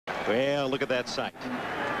Well, look at that sight.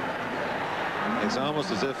 It's almost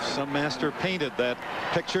as if some master painted that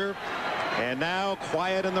picture. And now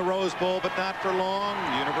quiet in the Rose Bowl, but not for long.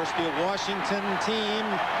 University of Washington team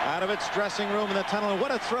out of its dressing room in the tunnel. And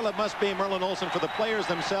what a thrill it must be, Merlin Olsen, for the players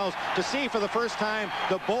themselves to see for the first time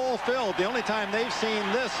the bowl filled. The only time they've seen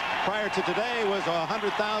this prior to today was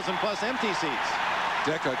 100,000 plus empty seats.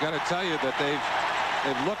 Dick, I've got to tell you that they've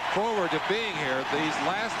looked forward to being here. These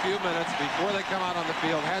last few minutes before they come out on the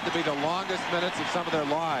field had to be the longest minutes of some of their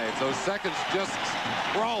lives. Those seconds just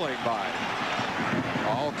crawling by.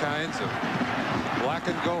 All kinds of black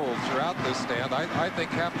and gold throughout this stand. I think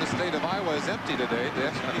half the state of Iowa is empty today.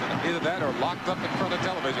 Either that or locked up in front of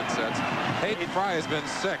television sets. Hayden Fry has been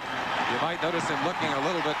sick. You might notice him looking a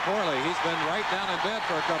little bit poorly. He's been right down in bed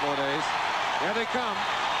for a couple of days. Here they come.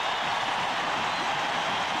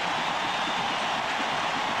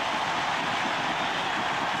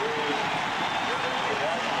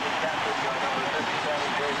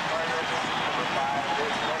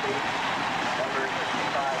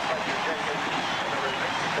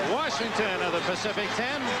 Washington of the Pacific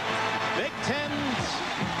 10, Big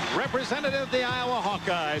Ten's representative, the Iowa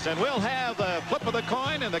Hawkeyes, and we'll have the flip of the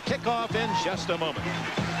coin and the kickoff in just a moment.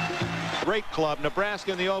 Great club,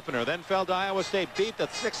 Nebraska in the opener, then fell to Iowa State, beat the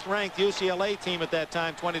 6th-ranked UCLA team at that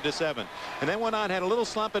time 20-7, and then went on, had a little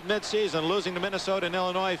slump at midseason, losing to Minnesota and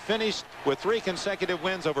Illinois, finished with 3 consecutive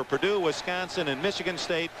wins over Purdue, Wisconsin, and Michigan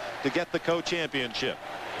State to get the co-championship.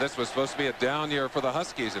 This was supposed to be a down year for the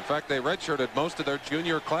Huskies. In fact, they redshirted most of their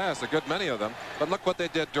junior class, a good many of them. But look what they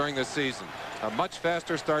did during the season. A much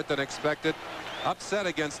faster start than expected. Upset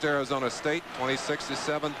against Arizona State,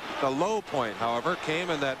 26-7. The low point, however, came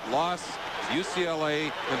in that loss UCLA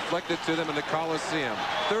inflicted to them in the Coliseum,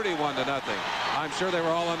 31-0. I'm sure they were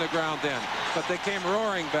all on the ground then. But they came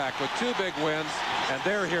roaring back with 2 big wins, and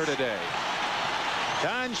they're here today.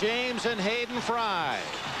 Don James and Hayden Fry.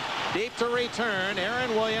 Deep to return,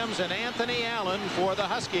 Aaron Williams and Anthony Allen for the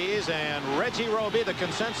Huskies, and Reggie Roby, the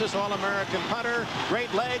consensus All-American punter.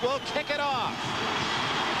 Great leg, will kick it off.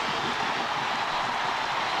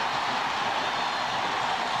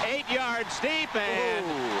 Yards deep, and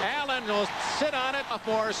Allen will sit on it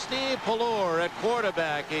for Steve Pallor at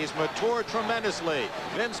quarterback. He's matured tremendously.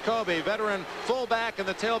 Vince Kobe, veteran fullback and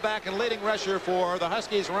the tailback and leading rusher for the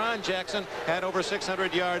Huskies. Ron Jackson had over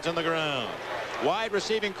 600 yards on the ground. Wide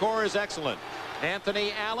receiving core is excellent.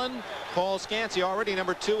 Anthony Allen, Paul Scansey, already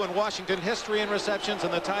number 2 in Washington history in receptions,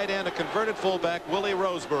 and the tight end, a converted fullback, Willie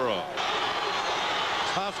Roseborough.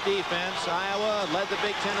 Tough defense. Iowa led the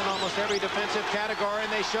Big Ten in almost every defensive category,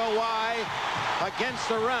 and they show why. Against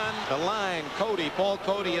the run, the line, Paul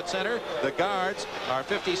Cody at center. The guards are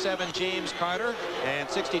 57 James Carter and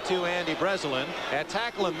 62 Andy Breslin. At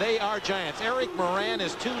tackling, they are giants. Eric Moran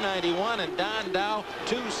is 291 and Don Dow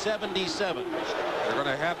 277. They're going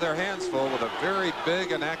to have their hands full with a very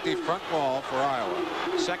big and active front wall for Iowa.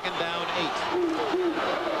 2nd down 8.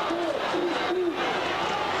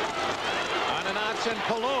 On an option,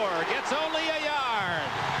 Pallor gets only a yard.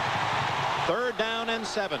 3rd down and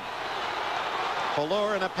 7.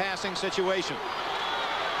 Pallor in a passing situation.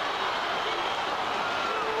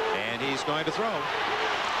 And he's going to throw.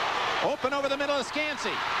 Open over the middle of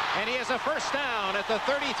Scansey. And he has a 1st down at the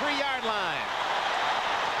 33-yard line.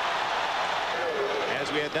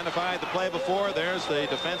 As we identified the play before, there's the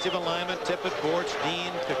defensive alignment. Tippett, Borch,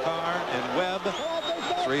 Dean, Kakar, and Webb.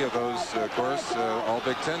 3 of those, of course, all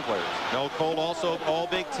Big Ten players. Noel Cole also all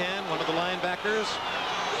Big Ten, one of the linebackers.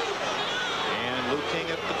 And Luke King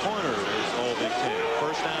at the corner is all Big Ten.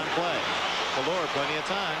 1st down play. Pallor, plenty of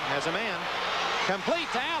time, has a man. Complete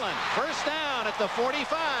to Allen. 1st down at the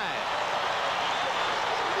 45.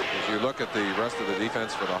 If you look at the rest of the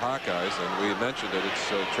defense for the Hawkeyes, and we mentioned it,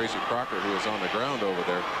 it's Tracy Crocker who is on the ground over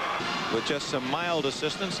there. With just some mild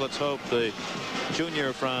assistance, let's hope the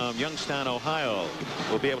junior from Youngstown, Ohio,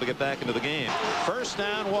 will be able to get back into the game. 1st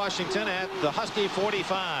down, Washington at the Husky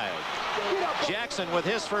 45. Jackson with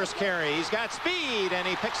his first carry. He's got speed, and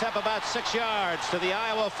he picks up about 6 yards to the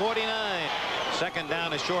Iowa 49. 2nd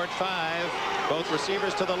down, a short 5. Both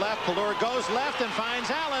receivers to the left. Pallor goes left and finds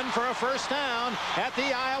Allen for a 1st down at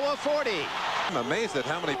the Iowa 40. I'm amazed at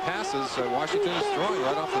how many passes Washington is throwing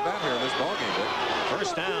right off the bat here in this ballgame.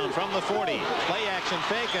 1st down from the 40. Play action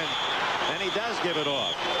fake, and he does give it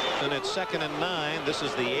off. And it's 2nd and 9. This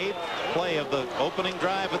is the 8th play of the opening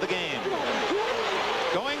drive of the game.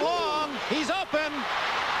 Going long. He's open.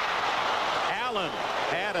 Allen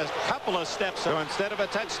had a couple of steps. So instead of a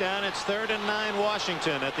touchdown, it's 3rd and 9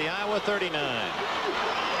 Washington at the Iowa 39.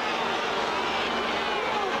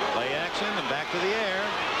 Play action and back to the air.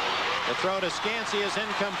 The throw to Scansey is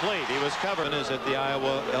incomplete. He was covered. Is at the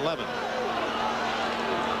Iowa 11.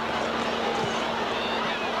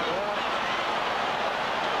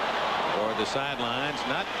 Or the sidelines.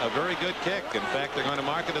 Not a very good kick. In fact, they're going to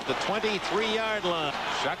mark it at the 23-yard line.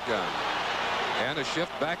 Shotgun. And a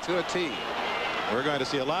shift back to a tee. We're going to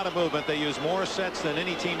see a lot of movement. They use more sets than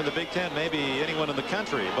any team in the Big Ten, maybe anyone in the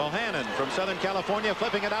country. Bohannon from Southern California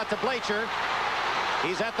flipping it out to Bleacher.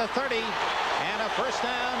 He's at the 30 and a first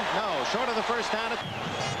down. No, short of the first down.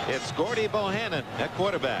 It's Gordy Bohannon at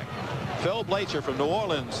quarterback. Phil Bleacher from New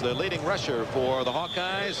Orleans, the leading rusher for the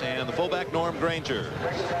Hawkeyes, and the fullback Norm Granger.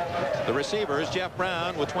 The receivers, Jeff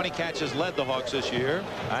Brown with 20 catches led the Hawks this year.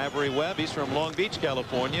 Ivory Webb, he's from Long Beach,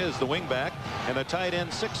 California, is the wingback, and a tight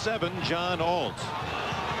end 6'7", John Alt.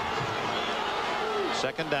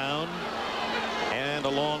 Second down and a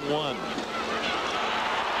long one.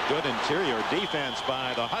 Good interior defense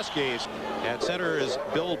by the Huskies. At center is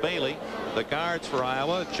Bill Bailey. The guards for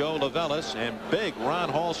Iowa, Joe Lavellis, and big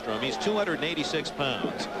Ron Hallstrom. He's 286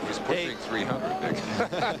 pounds. He's pushing 300, Nick.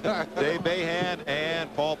 Dave Bahan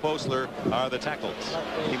and Paul Postler are the tackles.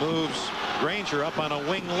 He moves Granger up on a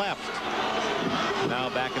wing left. Now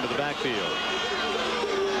back into the backfield.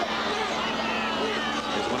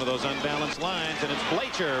 It's one of those unbalanced lines, and it's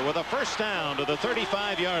Bleacher with a first down to the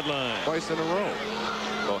 35-yard line. Twice in a row.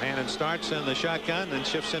 Bohannon starts in the shotgun, then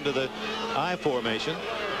shifts into the I formation.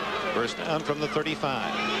 First down from the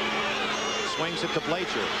 35. Swings it to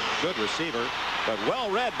Bleacher. Good receiver, but well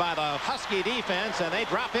read by the Husky defense, and they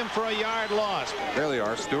drop him for a yard loss. There they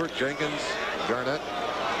are. Stewart, Jenkins, Garnett,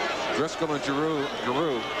 Driscoll, and Giroux,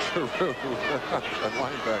 and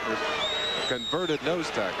linebackers. Converted nose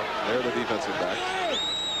tackle. They're the defensive backs.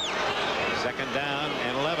 Second down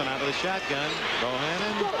and 11 out of the shotgun.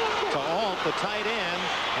 Bohannon to Alt, the tight end,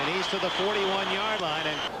 and he's to the 41-yard line.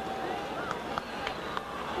 And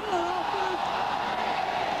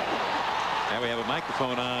now we have a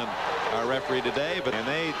microphone on our referee today, and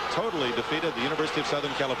they totally defeated the University of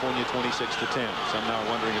Southern California 26-10. Some now are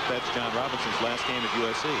wondering if that's John Robinson's last game at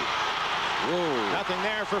USC. Whoa. Nothing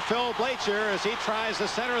there for Phil Bleacher as he tries the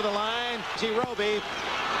center of the line. G. Roby,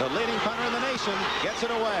 the leading punter in the nation, gets it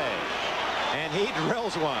away. And he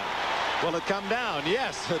drills one. Will it come down?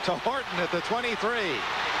 Yes, to Horton at the 23,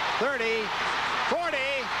 30, 40,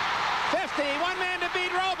 50. One man to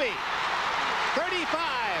beat Roby. 35.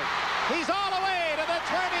 He's all the way to the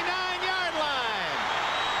 29-yard line.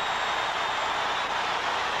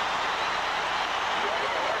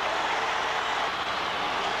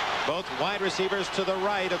 Both wide receivers to the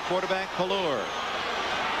right of quarterback Pallur.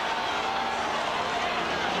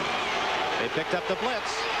 They picked up the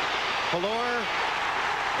blitz. Pallur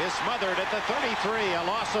is smothered at the 33, a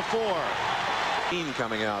loss of 4.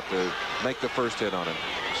 Coming out to make the first hit on him.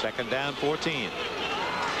 Second down, 14.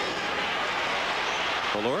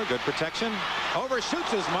 Pallur, good protection.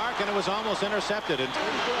 Overshoots his mark, and it was almost intercepted. And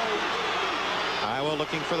Iowa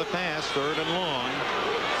looking for the pass, third and long.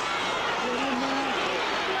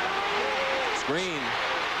 Screen.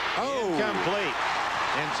 Oh! Incomplete.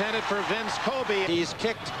 Intended for Vince Kobe. He's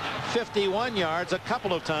kicked 51 yards a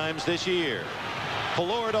couple of times this year.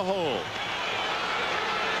 Pallur to hold.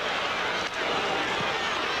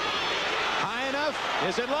 High enough?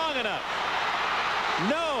 Is it long enough?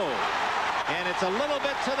 No. And it's a little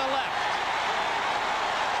bit to the left.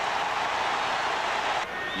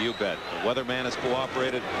 You bet. The weatherman has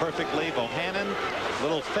cooperated perfectly. Bohannon,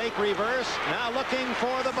 little fake reverse. Now looking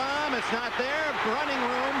for the bomb. It's not there. Running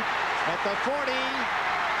room at the 40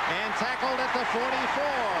 and tackled at the 44.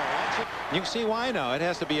 You can see why now. It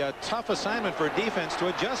has to be a tough assignment for defense to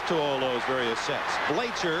adjust to all those various sets.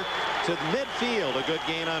 Bleacher to midfield. A good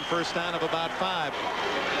gain on first down of about 5.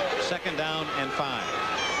 Second down and 5.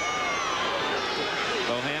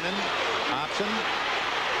 Bohannon, option,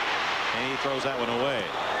 and he throws that one away.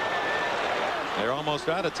 They're almost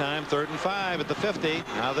out of time. 3rd and 5 at the 50.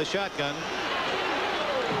 Now the shotgun.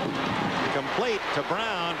 Complete to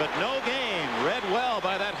Brown, but no gain. Read well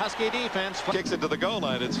by that Husky defense. Kicks it to the goal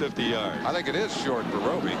line. It's 50 yards. I think it is short for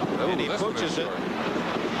Roby. And he pooches it.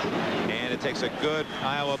 And it takes a good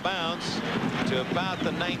Iowa bounce to about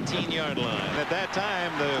the 19-yard line. At that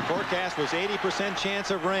time, the forecast was 80% chance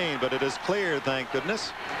of rain, but it is clear, thank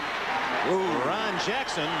goodness. Ooh. Ron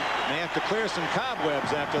Jackson may have to clear some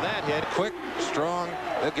cobwebs after that hit. Quick, strong,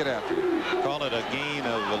 they'll get after you. Call it a gain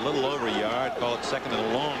of a little over a yard. Call it second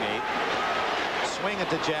and a long 8. Swing it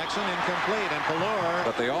to Jackson, incomplete, and Pallur.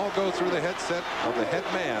 But they all go through the headset of the head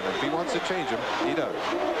man. If he wants to change him, he does.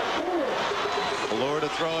 Pallur to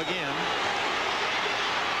throw again.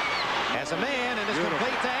 Has a man, and it's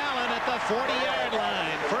complete to Allen at the 40-yard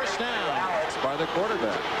line. First down. It's by the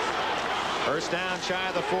quarterback. First down shy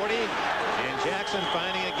of the 40, and Jackson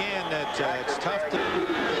finding again that it's tough to.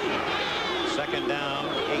 Second down,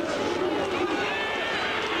 8.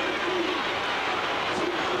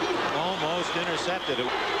 Almost intercepted.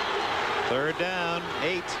 Third down,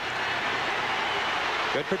 8.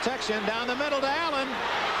 Good protection down the middle to Allen,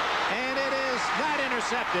 and it is not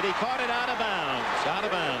intercepted. He caught it out of bounds. Out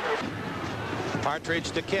of bounds.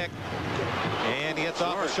 Partridge to kick. And he gets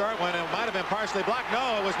off a short one. It might have been partially blocked.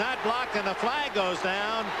 No, it was not blocked, and the flag goes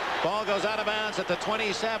down. Ball goes out of bounds at the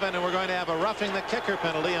 27, and we're going to have a roughing the kicker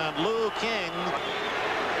penalty on Lou King.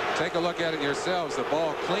 Take a look at it yourselves. The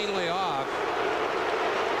ball cleanly off.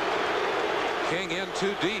 King in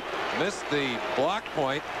too deep. Missed the block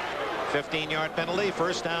point. 15-yard penalty.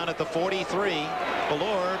 First down at the 43.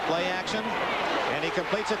 Ballore, play action. And he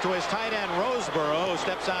completes it to his tight end, Roseboro, who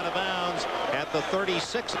steps out of bounds at the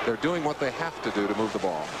 36. They're doing what they have to do to move the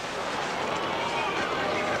ball.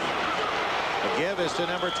 The give is to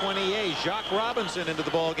number 28, Jacques Robinson, into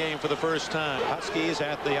the ball game for the first time. Huskies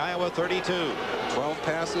at the Iowa 32. 12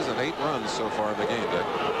 passes and 8 runs so far in the game, Dick.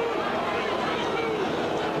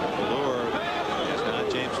 Ballore is not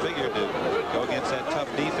James Figured to go against that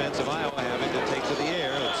tough defense of Iowa, having to take to the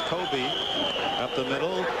air. It's Kobe up the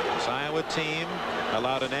middle. This Iowa team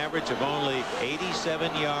allowed an average of only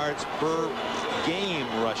 87 yards per game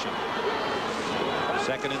rushing.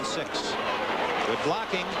 2nd and 6. Good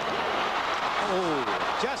blocking.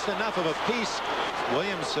 Oh, just enough of a piece.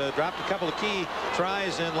 Williams dropped a couple of key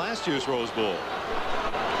tries in last year's Rose Bowl.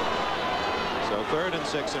 So 3rd and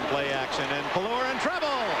 6 in play action, and Ballore in trouble.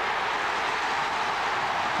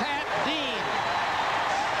 Pat Dean.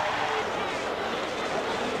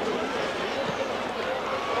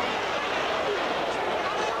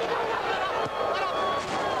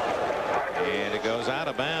 And it goes out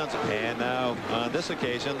of bounds. And now on this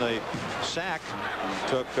occasion, the sack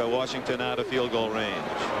took Washington out of field goal range.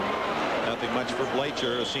 Nothing much for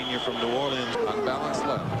Blacher, a senior from New Orleans. Unbalanced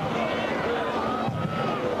left.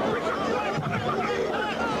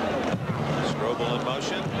 Strobel in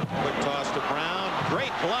motion. Quick toss to Brown.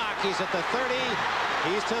 Great block. He's at the 30.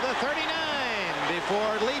 He's to the 39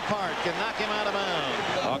 before Leapart can knock him out of bounds.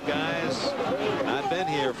 Hawkeyes not been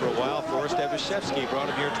here for a while. Forrest Evashevsky brought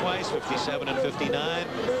him here twice, 57 and 59.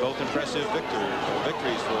 Both impressive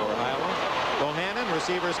victories for Iowa. Bohannon,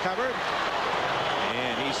 receivers covered.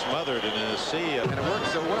 And he's smothered in a sea. And it worked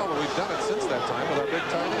so well that we've done it since that time with our big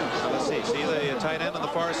tight end. Let's see. See the tight end on the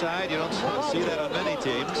far side? You don't see that on many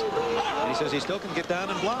teams. And he says he still can get down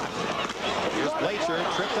and block. Here's Blacher,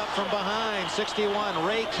 tripped up from behind. 61,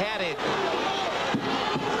 Ray Caddick.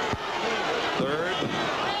 3rd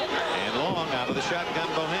and long out of the shotgun,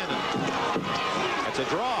 Bohannon. That's a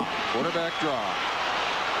draw. Quarterback draw.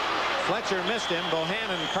 Fletcher missed him.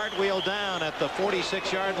 Bohannon cartwheeled down at the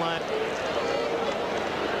 46-yard line.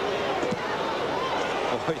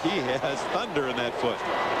 Boy, he has thunder in that foot.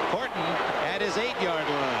 Horton at his 8-yard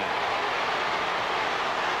line.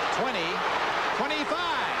 20, 25,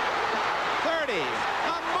 30.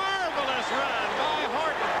 A marvelous run by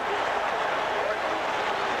Horton.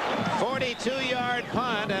 42-yard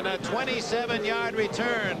punt and a 27-yard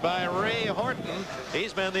return by Ray Horton.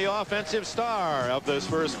 He's been the offensive star of this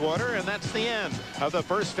first quarter, and that's the end of the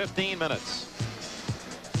first 15 minutes.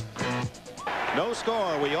 No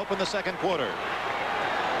score. We open the second quarter.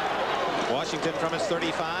 Washington from its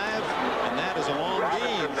 35, and that is a long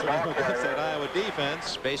game against that Iowa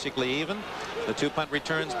defense. Basically even. The 2 punt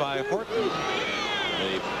returns by Horton.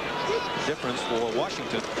 The difference for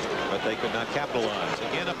Washington, but they could not capitalize.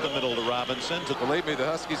 Again up the middle to Robinson. Believe me, the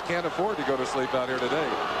Huskies can't afford to go to sleep out here today.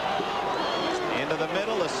 Into the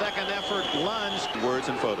middle, a second effort lunge. Words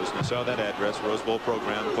and photos. You saw that address, Rose Bowl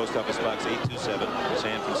program, Post Office Box 827,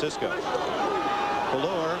 San Francisco.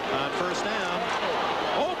 Ballore on first down.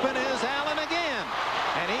 Open is Allen again,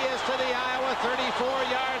 and he is to the Iowa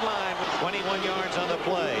 34-yard line. 21 yards on the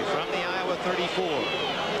play from the Iowa 34.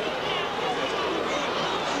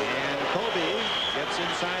 And Kobe gets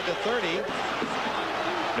inside the 30.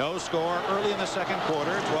 No score early in the second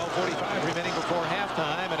quarter. 12:45 remaining before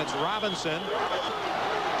halftime, and it's Robinson.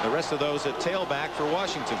 The rest of those at tailback for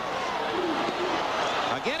Washington.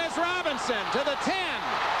 Again, it's Robinson to the 10.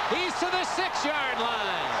 He's to the 6-yard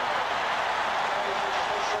line.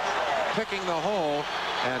 Picking the hole,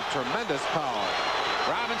 and tremendous power.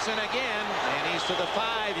 Robinson again, and he's to the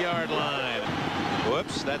 5-yard line.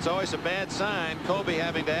 Whoops, that's always a bad sign. Kobe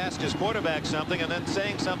having to ask his quarterback something and then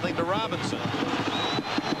saying something to Robinson.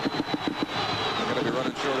 They're going to be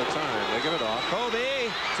running short of time. They give it off.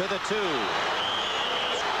 Kobe to the 2.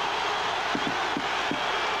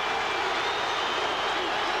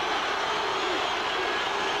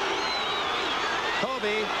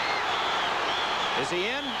 he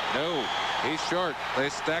in? No, he's short. They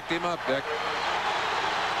stacked him up, Dick.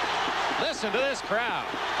 Listen to this crowd.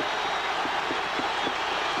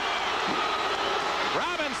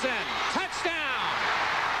 Robinson, touchdown.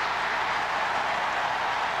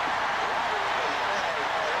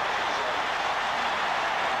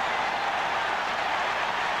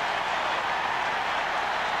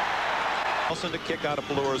 Wilson to kick out of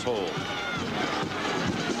Pellure's hole.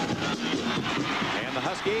 And the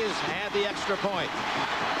Huskies had the extra point.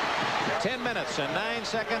 10 minutes and 9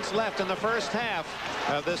 seconds left in the first half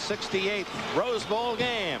of this 68th Rose Bowl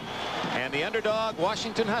game. And the underdog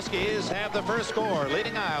Washington Huskies have the first score,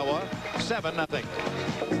 leading Iowa 7-0.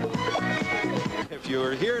 If you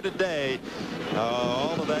were here today,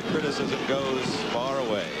 all of that criticism goes far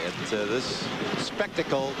away. This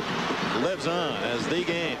spectacle lives on as the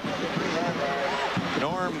game.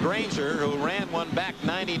 Norm Granger, who ran one back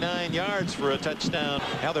 99 yards for a touchdown.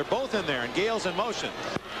 Now they're both in there, and Gale's in motion.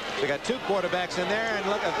 They got two quarterbacks in there, and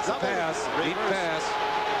look at the pass, deep pass.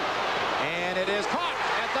 And it is caught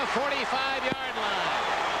at the 45-yard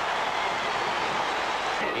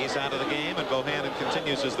line. He's out of the game, and Bohannon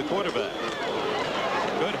continues as the quarterback.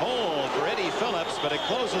 Good hole for Eddie Phillips, but it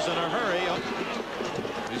closes in a hurry.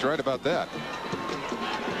 He's right about that.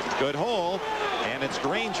 Good hole, and it's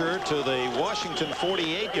Granger to the Washington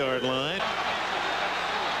 48-yard line.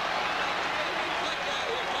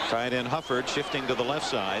 Tight end Hufford shifting to the left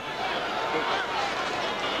side.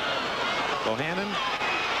 Bohannon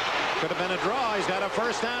could have been a draw. He's got a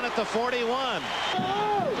first down at the 41.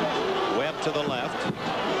 Webb to the left.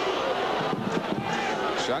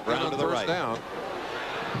 Shotgun on the first down.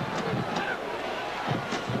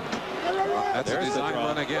 That's a design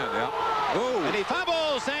run again. Yeah. Ooh. And he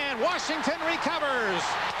fumbles, and Washington recovers.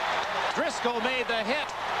 Driscoll made the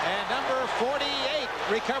hit, and number 48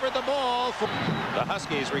 recovered the ball. The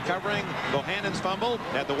Huskies recovering Bohannon's fumble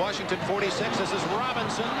at the Washington 46. This is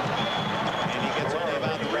Robinson, and he gets only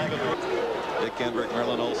about 3 before. Dick Kendrick,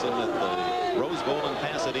 Merlin Olsen at the Rose Bowl in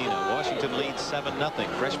Pasadena. Washington leads 7-0.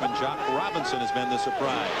 Freshman Jock Robinson has been the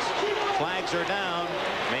surprise. Flags are down.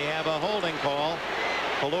 May have a holding call.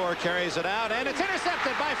 Pallure carries it out, and it's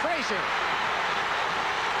intercepted by Frazier.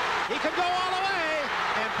 He could go all the way,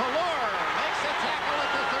 and Pallure makes the tackle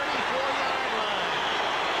at the 34-yard line.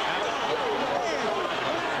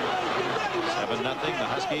 7-0. The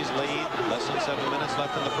Huskies lead. Less than 7 minutes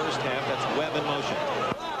left in the first half. That's Webb in motion.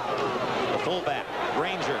 The fullback,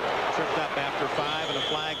 Granger, tripped up after 5, and a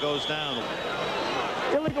flag goes down.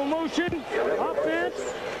 Illegal motion,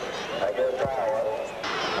 offense.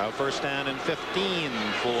 First down and 15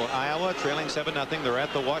 for Iowa, trailing 7-0. They're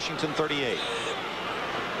at the Washington 38.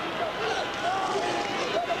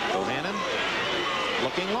 Bohannon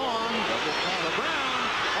looking long. Double cover. Brown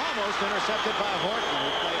almost intercepted by Horton,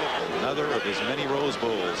 who played another of his many Rose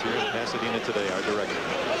Bowls here in Pasadena today, our director.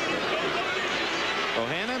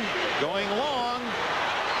 Bohannon going long,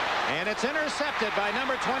 and it's intercepted by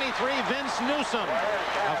number 23, Vince Newsom.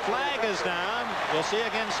 A flag is down. We'll see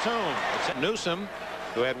against whom. It's Newsom,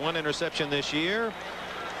 who had 1 interception this year.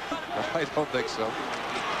 I don't think so.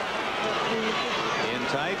 In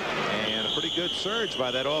tight, and a pretty good surge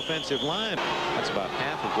by that offensive line. That's about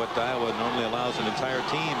half of what Iowa normally allows an entire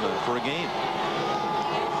team for a game.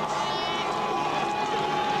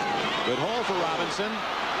 Good hole for Robinson.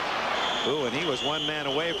 Ooh, and he was 1 man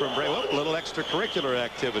away from a little extracurricular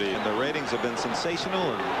activity. And the ratings have been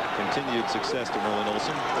sensational, and continued success to Merlin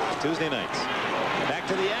Olsen Tuesday nights. Back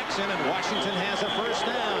to the action, and Washington has a first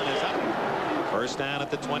down. It's up. First down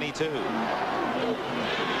at the 22.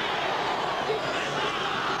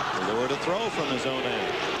 Pallure to throw from his own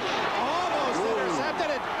end. Almost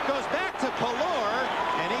intercepted. It goes back to Pallure,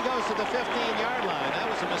 and he goes to the 15-yard line. That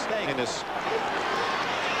was a mistake. And it's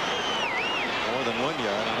more than 1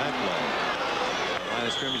 yard on that play. Line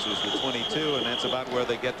of scrimmage was the 22, and that's about where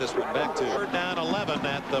they get this one back to. Third down 11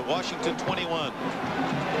 at the Washington 21.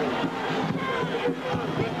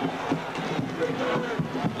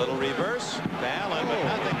 Little reverse to Allen, but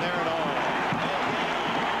nothing there at all.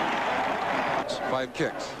 5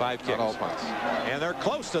 kicks. 5 kicks. Not all punts. And they're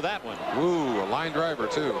close to that one. Ooh, a line driver,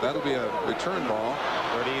 too. That'll be a return ball.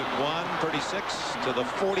 31-36 to the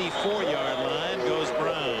 44-yard line goes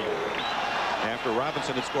Brown. After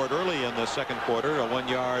Robinson had scored early in the second quarter, a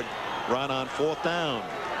 1-yard run on 4th down.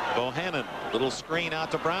 Bohannon, little screen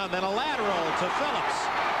out to Brown, then a lateral to Phillips.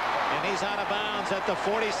 And he's out of bounds at the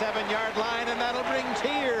 47-yard line, and that'll bring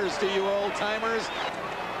tears to you old-timers.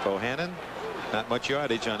 Bohannon, not much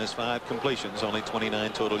yardage on his 5 completions, only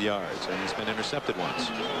 29 total yards, and he's been intercepted once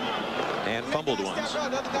and fumbled once.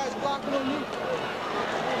 Gonna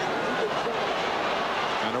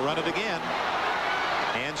run it again.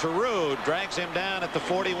 And Giroux drags him down at the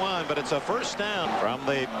 41, but it's a first down from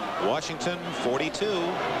the Washington 42,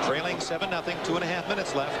 trailing 7-0, 2.5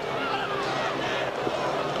 minutes left.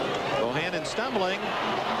 Bohannon stumbling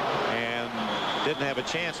and didn't have a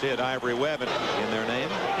chance to hit Ivory Webb in their name.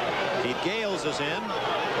 Pete Gales is in.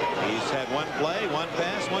 He's had one play, one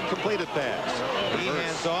pass, one completed pass. He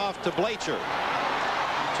hands off to Bleacher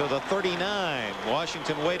to the 39.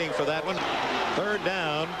 Washington waiting for that one. Third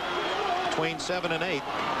down between 7 and 8.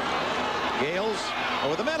 Gales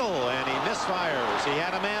over the middle, and he misfires. He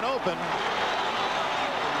had a man open.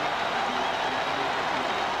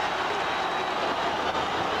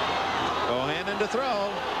 Bohannon to throw.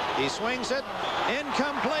 He swings it.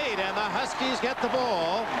 Incomplete, and the Huskies get the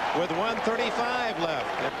ball with 1:35 left.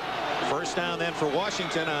 First down then for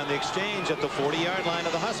Washington on the exchange at the 40-yard line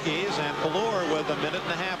of the Huskies, and Pelor with 1.5 minutes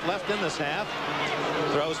left in this half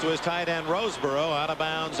throws to his tight end Roseboro out of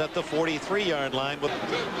bounds at the 43-yard line with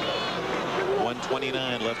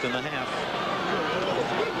 1:29 left in the half.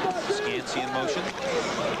 Scansey in motion.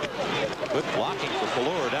 Good blocking for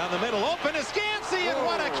Pelor down the middle. Open to Scansey, and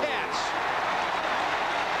what a catch!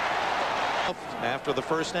 After the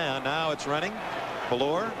first down, now it's running.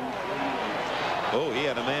 Pelor. Oh, he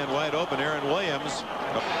had a man wide open, Aaron Williams.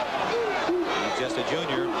 He's just a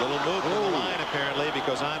junior. Little move to the line, apparently,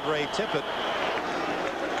 because Andre Tippett.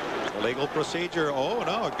 Illegal procedure. Oh,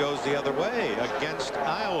 no, it goes the other way against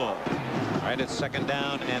Iowa. Right, it's 2nd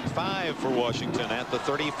down and 5 for Washington at the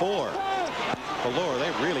 34. Pelor,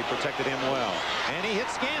 they really protected him well. And he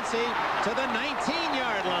hits Scansey to the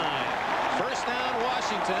 19-yard line. First down,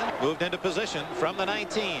 Washington. Moved into position from the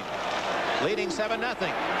 19. Leading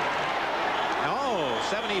 7-0. Oh,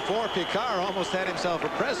 74 Picard almost had himself a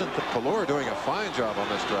present. Pelor doing a fine job on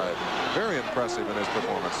this drive. Very impressive in his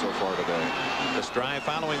performance so far today. This drive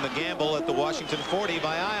following the gamble at the Washington 40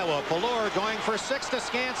 by Iowa. Pelor going for 6 to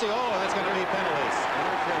Scansey. Oh, that's going to be penalties.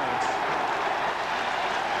 Interference.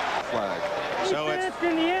 Flag. So it's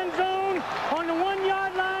in the end zone on the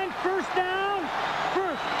 1-yard line. First down.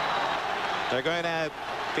 First. They're going to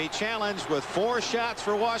be challenged with 4 shots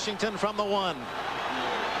for Washington from the 1.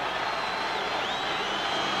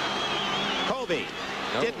 Kobe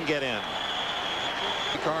didn't get in.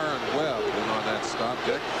 Carr and Webb in on that stop,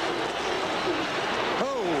 Dick.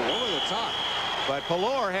 Oh, over the top. But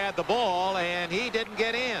Pelor had the ball, and he didn't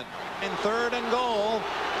get in. In 3rd and goal.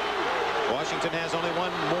 Washington has only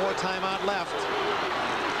one more timeout left.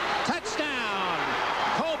 Touchdown!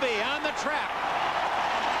 Kobe on the trap.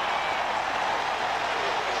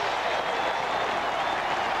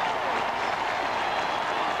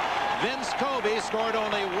 Vince Kobe scored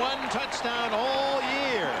only 1 touchdown all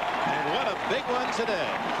year, and what a big one today.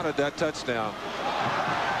 Wanted that touchdown.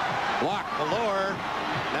 Block. Pelor,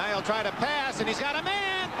 now he'll try to pass, and he's got a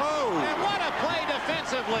man. Oh, and what a play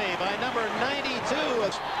defensively by number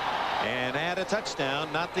 92. And add a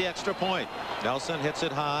touchdown, not the extra point. Nelson hits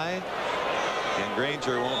it high, and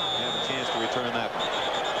Granger won't have a chance to return that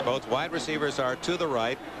one. Both wide receivers are to the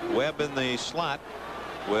right. Webb in the slot,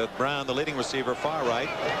 with Brown, the leading receiver, far right.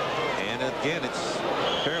 And again, it's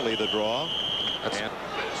apparently the draw. And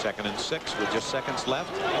 2nd and 6 with just seconds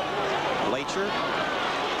left. Bleacher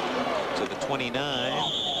to the 29.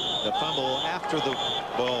 The fumble after the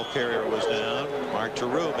ball carrier was down. Mark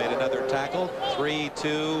Giroux made another tackle.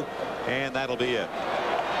 3-2, and that'll be it.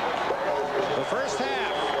 The first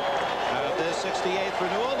half of this 68th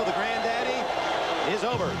renewal of the Granddaddy is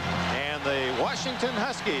over. And the Washington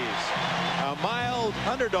Huskies, a mild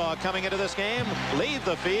underdog coming into this game, leave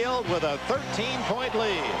the field with a 13-point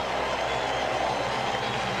lead.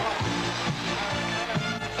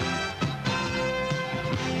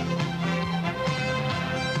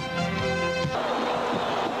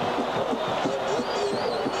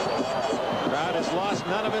 Crowd has lost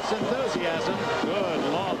none of its enthusiasm.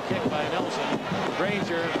 Good long kick by Nelson.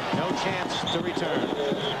 Granger, no chance to return.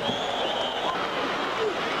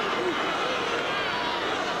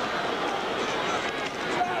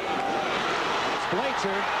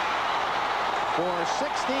 Bleacher for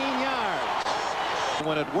 16 yards.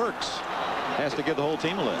 When it works, has to give the whole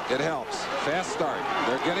team a lift. It helps. Fast start.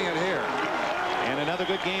 They're getting it here. And another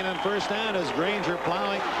good gain on first down as Granger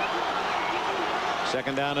plowing.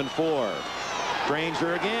 2nd down and 4.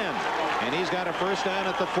 Granger again. And he's got a first down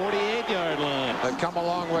at the 48-yard line. They've come a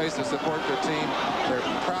long ways to support their team. They're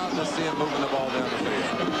proud to see him moving the ball down the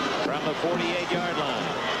field. From the 48-yard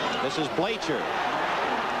line, this is Bleacher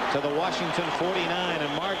to the Washington 49,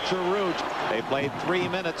 and Mark Giroux. They played 3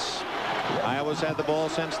 minutes. Iowa's had the ball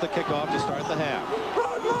since the kickoff to start the half.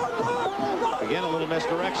 Again, a little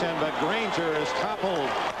misdirection, but Granger is toppled.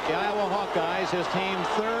 The Iowa Hawkeyes, his team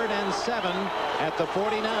 3rd and 7 at the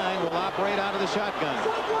 49, will operate out of the shotgun.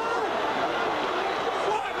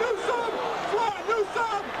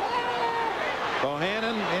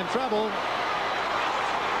 Bohannon in trouble.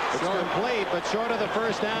 It's complete, but short of the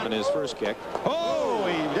first down in his first kick. Oh,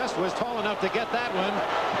 he just was tall enough to get that one.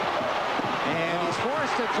 And he's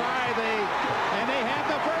forced to try and they have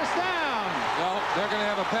the first down. No, they're going to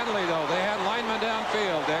have a penalty, though. They had linemen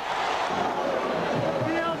downfield, Dick.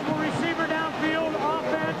 Ineligible receiver downfield,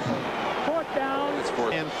 offense, 4th down. It's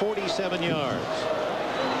 4th. And 47 yards.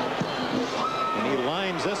 And he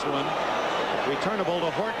lines this one. Returnable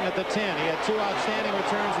to Horton at the 10. He had 2 outstanding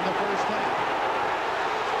returns in the first half.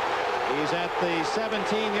 He's at the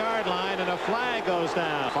 17-yard line, and a flag goes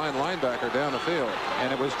down. Fine linebacker down the field.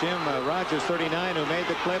 And it was Jim Rogers, 39, who made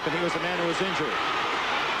the clip, and he was the man who was injured.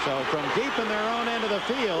 So from deep in their own end of the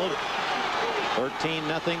field,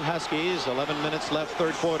 13-0 Huskies, 11 minutes left,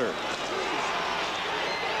 3rd quarter.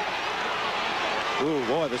 Ooh,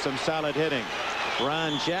 boy, there's some solid hitting.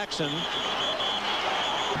 Ron Jackson.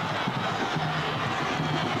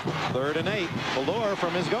 3rd and 8. Valor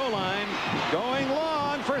from his goal line, going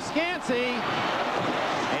long for Scansey,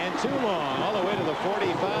 and too long, all the way to the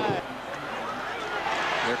 45.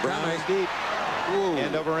 Brown is deep. Ooh.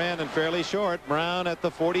 End over end and fairly short. Brown at the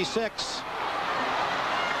 46.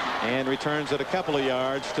 And returns it a couple of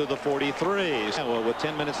yards to the 43. Well, with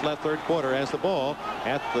 10 minutes left, 3rd quarter, has the ball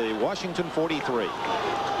at the Washington 43.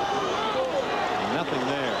 Nothing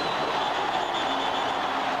there.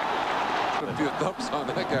 A few thumps on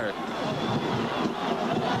that guy.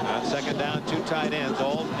 On 2nd down, 2 tight ends.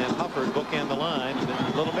 Alton and Hufford bookend the line.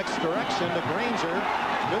 A little mixed direction to Granger.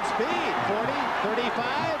 Good speed. 40,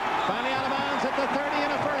 35. Finally out of bounds at the 30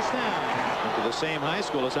 and a first down. Went to the same high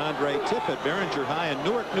school as Andre Tippett, Behringer High in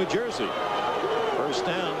Newark, New Jersey. First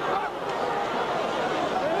down.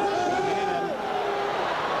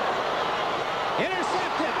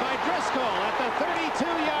 Intercepted by Driscoll at the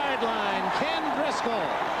 32-yard line. Ken Driscoll.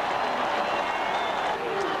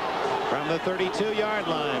 From the 32-yard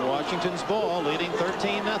line, Washington's ball, leading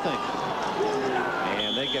 13-0.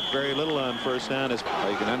 And they get very little on first down. As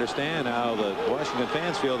you can understand how the Washington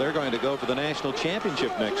fans feel they're going to go for the national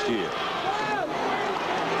championship next year.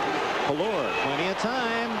 Valor, plenty of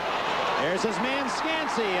time. There's his man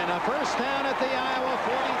Scansey, and a first down at the Iowa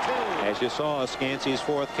 42. As you saw, Scansey's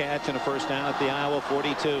 4th catch and a first down at the Iowa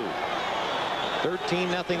 42.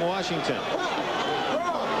 13-0 Washington.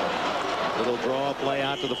 Little draw play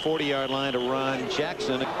out to the 40-yard line to Ron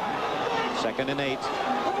Jackson. 2nd and 8.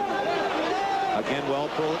 Again, well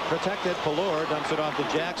protected. Valor dumps it off to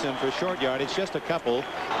Jackson for short yardage. Just a couple.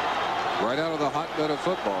 Right out of the hotbed of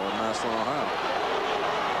football in Massillon, Ohio.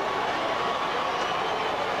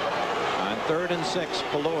 On 3rd and 6,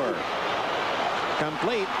 Valor.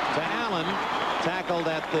 Complete to Allen. Tackled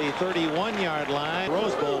at the 31-yard line.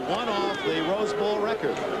 Rose Bowl, one off the Rose Bowl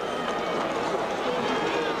record.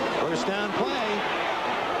 First down play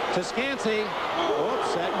to Scansey.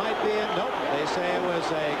 Oops, that might be it. Nope, they say it was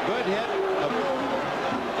a good hit.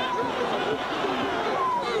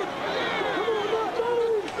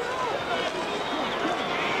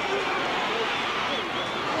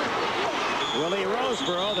 Willie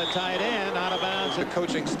Roseboro, the tight end, out of bounds. The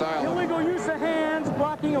coaching style. Illegal use of hands,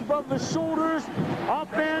 blocking above the shoulders,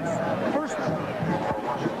 offense, first.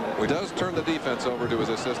 He does turn the defense over to his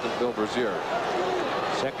assistant, Bill Brazier.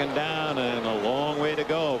 2nd down and a long way to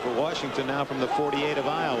go for Washington now from the 48 of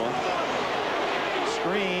Iowa.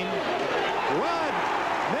 Screen. Run.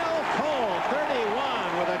 Mel Cole,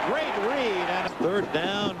 31 with a great read. And 3rd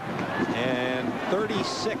down and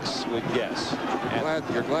 36, we'd guess.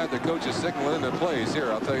 You're glad the coach is signaling into plays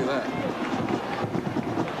here, I'll tell you that.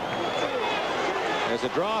 There's a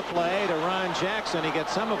draw play to Ron Jackson. He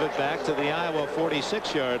gets some of it back to the Iowa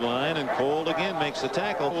 46-yard line, and Cole again makes the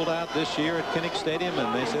tackle. Sold out this year at Kinnick Stadium,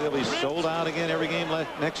 and they say they'll be sold out again every game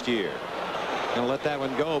next year. Gonna let that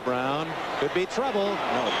one go. Brown could be trouble.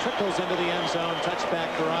 No, it trickles into the end zone. Touchback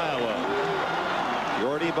for Iowa.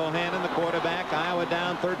 Jordy Bohannon, the quarterback. Iowa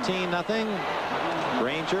down 13-0.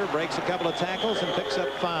 Granger breaks a couple of tackles and picks up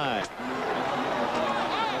 5.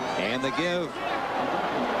 And the give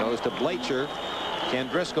goes to Blacher. Ken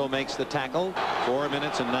Driscoll makes the tackle. 4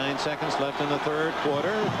 minutes and 9 seconds left in the 3rd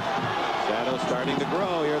quarter. Shadows starting to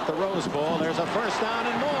grow here at the Rose Bowl. There's a first down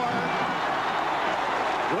and more.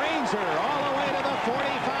 Granger all the way to the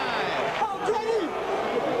 45.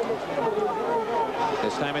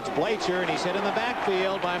 This time it's Blacher, and he's hit in the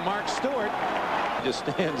backfield by Mark Stewart. He just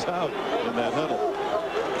stands out in that huddle.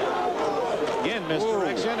 Again,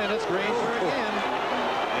 misdirection, and it's Granger again.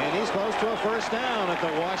 And he's close to a first down at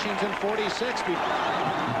the Washington 46.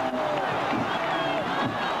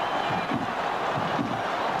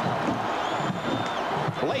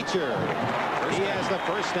 Blacher. He has the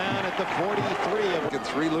first down at the 43. In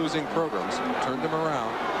 3 losing programs, turned them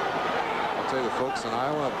around. I'll tell you, the folks in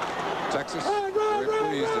Iowa, Texas, very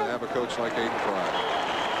pleased to have a coach like Aiden Fry.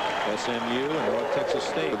 SMU and North Texas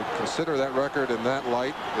State. Consider that record in that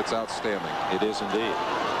light. It's outstanding. It is indeed.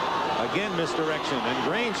 Again, misdirection, and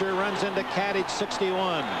Granger runs into Kadich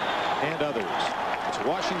 61 and others. It's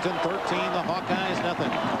Washington 13, the Hawkeyes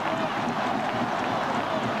nothing.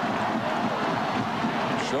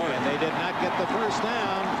 Sure. And they did not get the first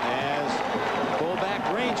down as fullback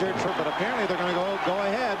Granger, but apparently they're going to go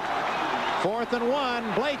ahead. 4th and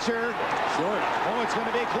 1, Blacher. Short. Oh, it's going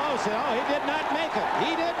to be close. Oh, he did not make it.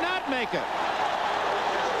 He did not make it.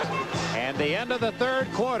 And the end of the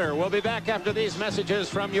 3rd quarter. We'll be back after these messages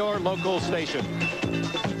from your local station.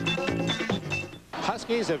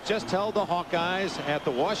 Huskies have just held the Hawkeyes at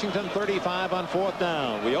the Washington 35 on 4th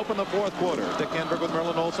down. We open the 4th quarter. Dick Enberg with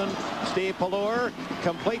Merlin Olsen. Steve Pallure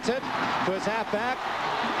completes it to his halfback.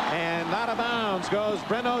 And out of bounds goes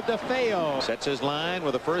Breno DeFeo. Sets his line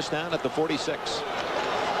with a first down at the 46.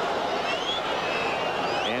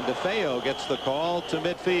 And DeFeo gets the call to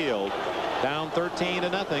midfield. Down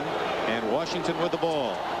 13-0. And Washington with the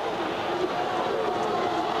ball.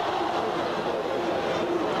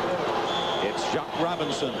 It's Jacques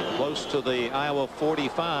Robinson close to the Iowa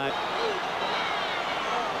 45.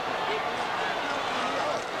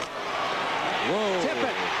 Whoa.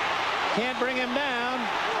 Tippett can't bring him down.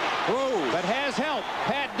 Whoa. But has help.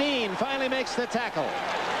 Pat Dean finally makes the tackle.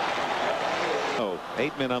 Oh,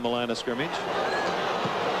 8 men on the line of scrimmage.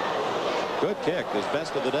 Good kick. His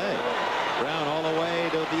best of the day. Brown all the way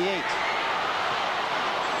to the 8.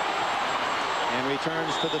 And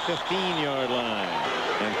returns to the 15-yard line.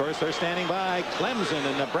 And of course they're standing by Clemson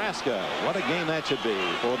and Nebraska. What a game that should be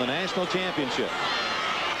for the national championship.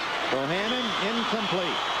 Bohannon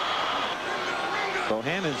incomplete.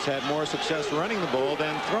 Bohannon's had more success running the ball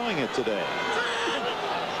than throwing it today.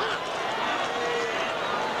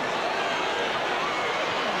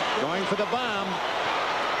 Going for the bomb.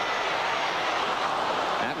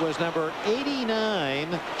 That was number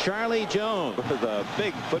 89, Charlie Jones, with a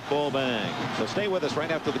big football bang. So stay with us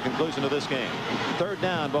right after the conclusion of this game. 3rd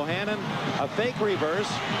down, Bohannon, a fake reverse.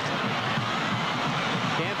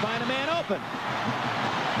 Can't find a man open.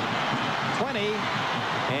 20.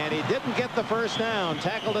 And he didn't get the first down.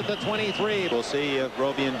 Tackled at the 23. We'll see if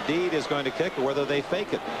Roby indeed is going to kick or whether they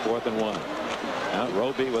fake it. 4th and 1. Now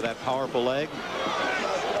Roby with that powerful leg.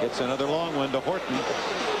 Gets another long one to Horton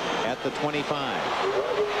at the 25.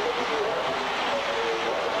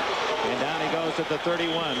 And down he goes at the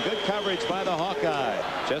 31. Good coverage by the Hawkeye.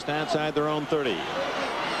 Just outside their own 30.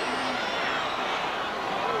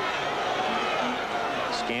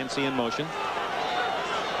 Scansey in motion.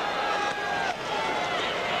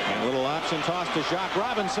 A little option toss to Jacques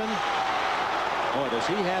Robinson. Boy, does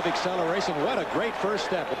he have acceleration. What a great first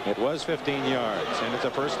step. It was 15 yards, and it's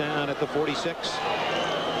a first down at the 46.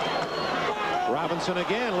 Robinson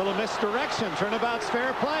again, a little misdirection. Turnabout's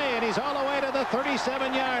fair play, and he's all the way to the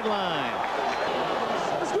 37-yard line.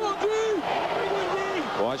 Let's go, D!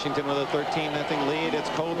 Washington with a 13-0 lead. It's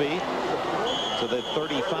Kobe to the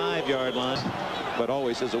 35-yard line, but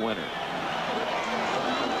always is a winner.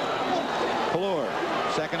 Pallure.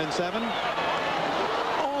 2nd and 7.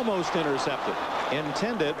 Almost intercepted.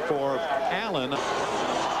 Intended for Allen.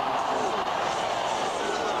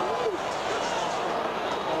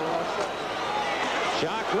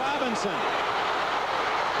 Jacques Robinson.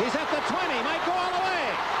 He's at the 20. Might go all the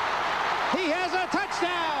way. He has a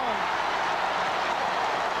touchdown.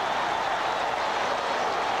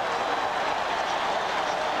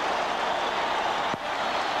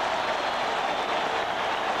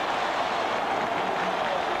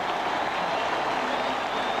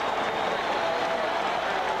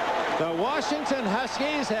 The Washington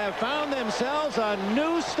Huskies have found themselves a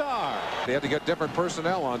new star. They had to get different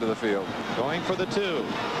personnel onto the field. Going for the 2.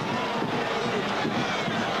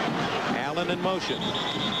 Allen in motion.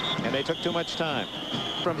 And they took too much time.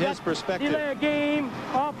 From his perspective. Delay a game,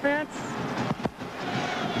 offense.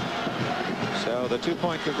 So the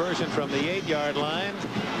 2-point conversion from the 8-yard line.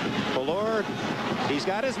 Pallure, he's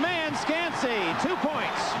got his man, Scansey. 2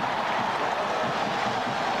 points.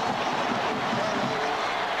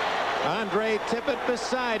 Andre Tippett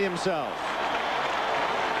beside himself.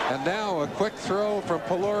 And now a quick throw from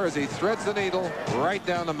Pallure as he threads the needle right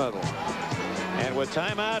down the middle. And with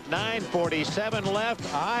timeout, 9:47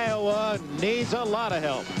 left, Iowa needs a lot of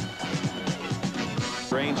help.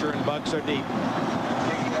 Granger and Bucks are deep.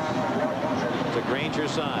 to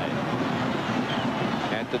Granger's side.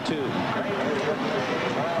 At the 2.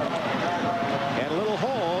 Had a little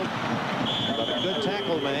hold, but a good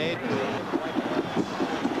tackle made.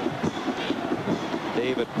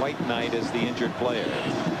 David White-Knight is the injured player.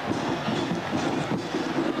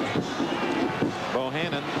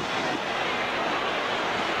 Bohannon.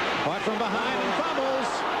 Caught from behind and fumbles.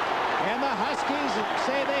 And the Huskies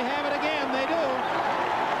say they have it again. They do.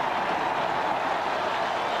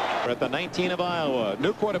 We're at the 19 of Iowa.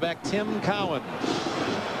 New quarterback Tim Cowan.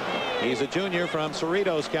 He's a junior from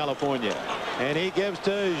Cerritos, California. And he gives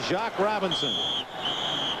to Jacques Robinson.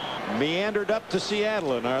 Meandered up to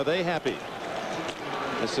Seattle, and are they happy?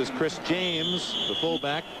 This is Chris James, the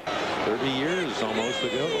fullback, 30 years almost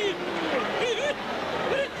ago.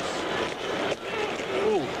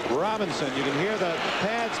 Ooh, Robinson, you can hear the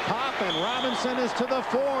pads pop, and Robinson is to the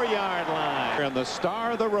 4-yard line. And the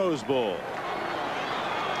star of the Rose Bowl.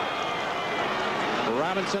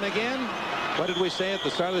 Robinson again. What did we say at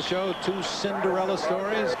the start of the show? 2 Cinderella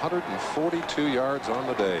stories. 142 yards on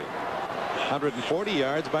the day. 140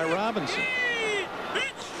 yards by Robinson.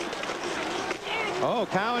 Oh,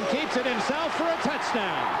 Cowan keeps it himself for a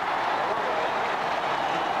touchdown.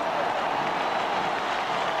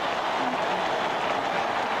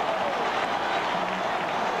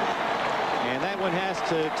 And that one has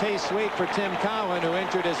to taste sweet for Tim Cowan, who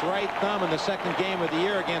injured his right thumb in the second game of the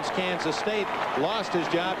year against Kansas State. Lost his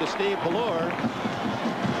job to Steve Pallure.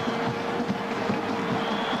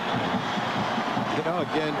 You know,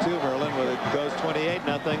 again, too, Merlin, when it goes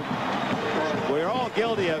 28-0. We're all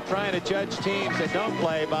guilty of trying to judge teams that don't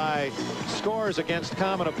play by scores against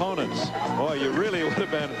common opponents. Boy, you really would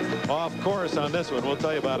have been off course on this one. We'll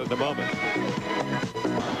tell you about it in a moment.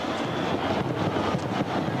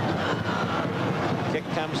 Kick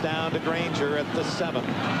comes down to Granger at the 7.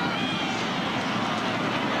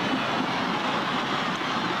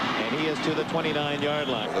 And he is to the 29-yard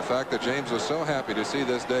line. The fact that James was so happy to see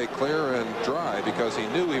this day clear and dry because he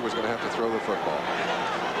knew he was going to have to throw the football.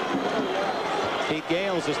 Pete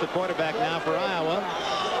Gales is the quarterback now for Iowa.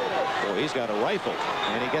 Oh, he's got a rifle,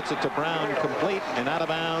 and he gets it to Brown, complete and out of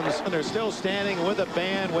bounds. And they're still standing with a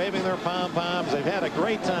band, waving their pom-poms. They've had a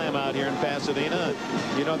great time out here in Pasadena.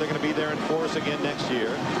 You know they're going to be there in force again next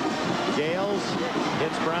year. Gales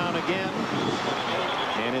hits Brown again,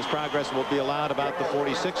 and his progress will be allowed about the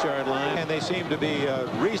 46-yard line. And they seem to be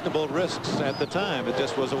reasonable risks at the time. It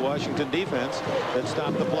just was a Washington defense that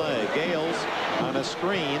stopped the play. Gales on a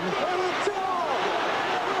screen.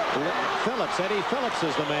 Phillips, Eddie Phillips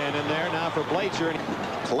is the man in there now for Blacher.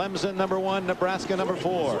 Clemson #1, Nebraska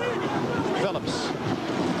 #4. Phillips.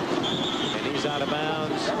 And he's out of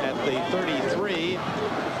bounds at the 33.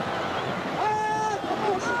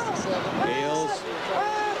 Gales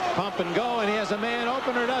pump and go, and he has a man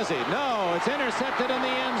open, or does he? No, it's intercepted in the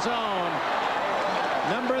end zone.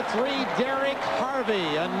 #3, Derek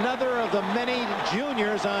Harvey, another of the many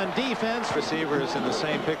juniors on defense. Receivers in the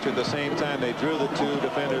same picture at the same time. They drew the 2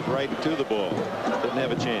 defenders right to the ball. Didn't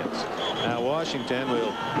have a chance. Now Washington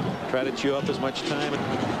will try to chew up as much time.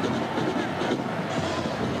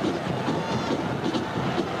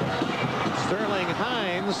 Sterling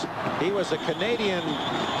Hines, he was a Canadian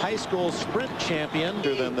high school sprint champion,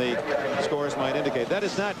 than the scores might indicate. That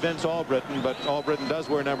is not Vince Albritton, but Albritton does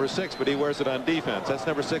wear #6, but he wears it on defense. That's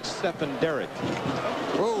 #6, Stephen Derrick.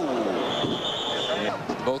 Whoa.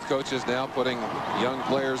 Both coaches now putting young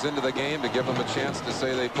players into the game to give them a chance to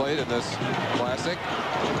say they played in this classic.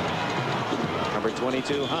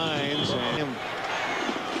 #22, Hines, and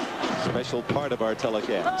special part of our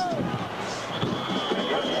telecast.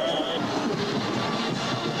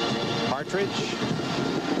 Partridge.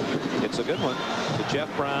 It's a good one to Jeff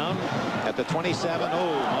Brown at the 27.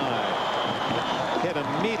 Oh, my. Hit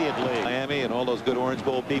immediately. Miami and all those good Orange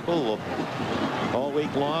Bowl people all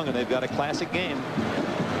week long, and they've got a classic game.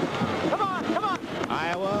 Come on, come on.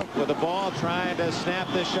 Iowa with the ball trying to snap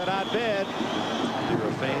this shutout bid. You're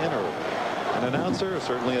a fan or an announcer, or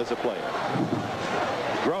certainly as a player.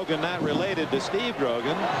 Grogan, not related to Steve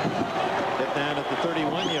Grogan. Hit down at the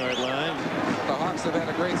 31-yard line. The Hawks have had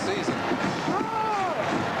a great season.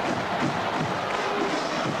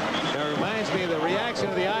 Reminds me of the reaction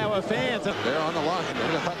of the Iowa fans. They're on the line.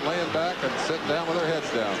 They're not laying back and sitting down with their heads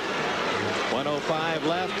down. 1:05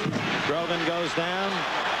 left. Grogan goes down.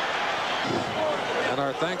 And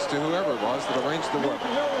our thanks to whoever it was that arranged the work.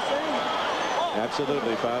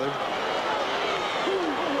 Absolutely, Father.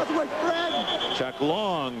 Chuck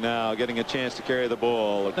Long now getting a chance to carry the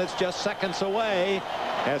ball. It's just seconds away.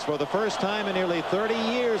 As for the first time in nearly 30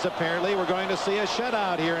 years, apparently, we're going to see a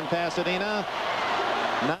shutout here in Pasadena.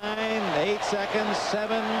 8 seconds,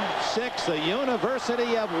 7, 6. The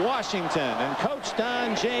University of Washington and Coach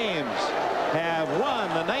Don James have won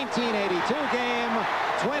the 1982 game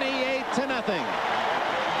 28-0.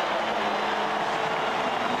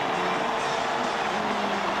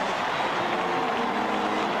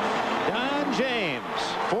 Don James,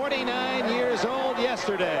 49 years old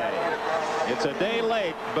yesterday. It's a day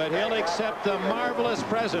late, but he'll accept a marvelous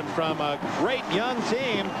present from a great young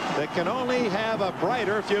team that can only have a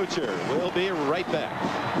brighter future. We'll be right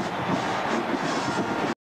back.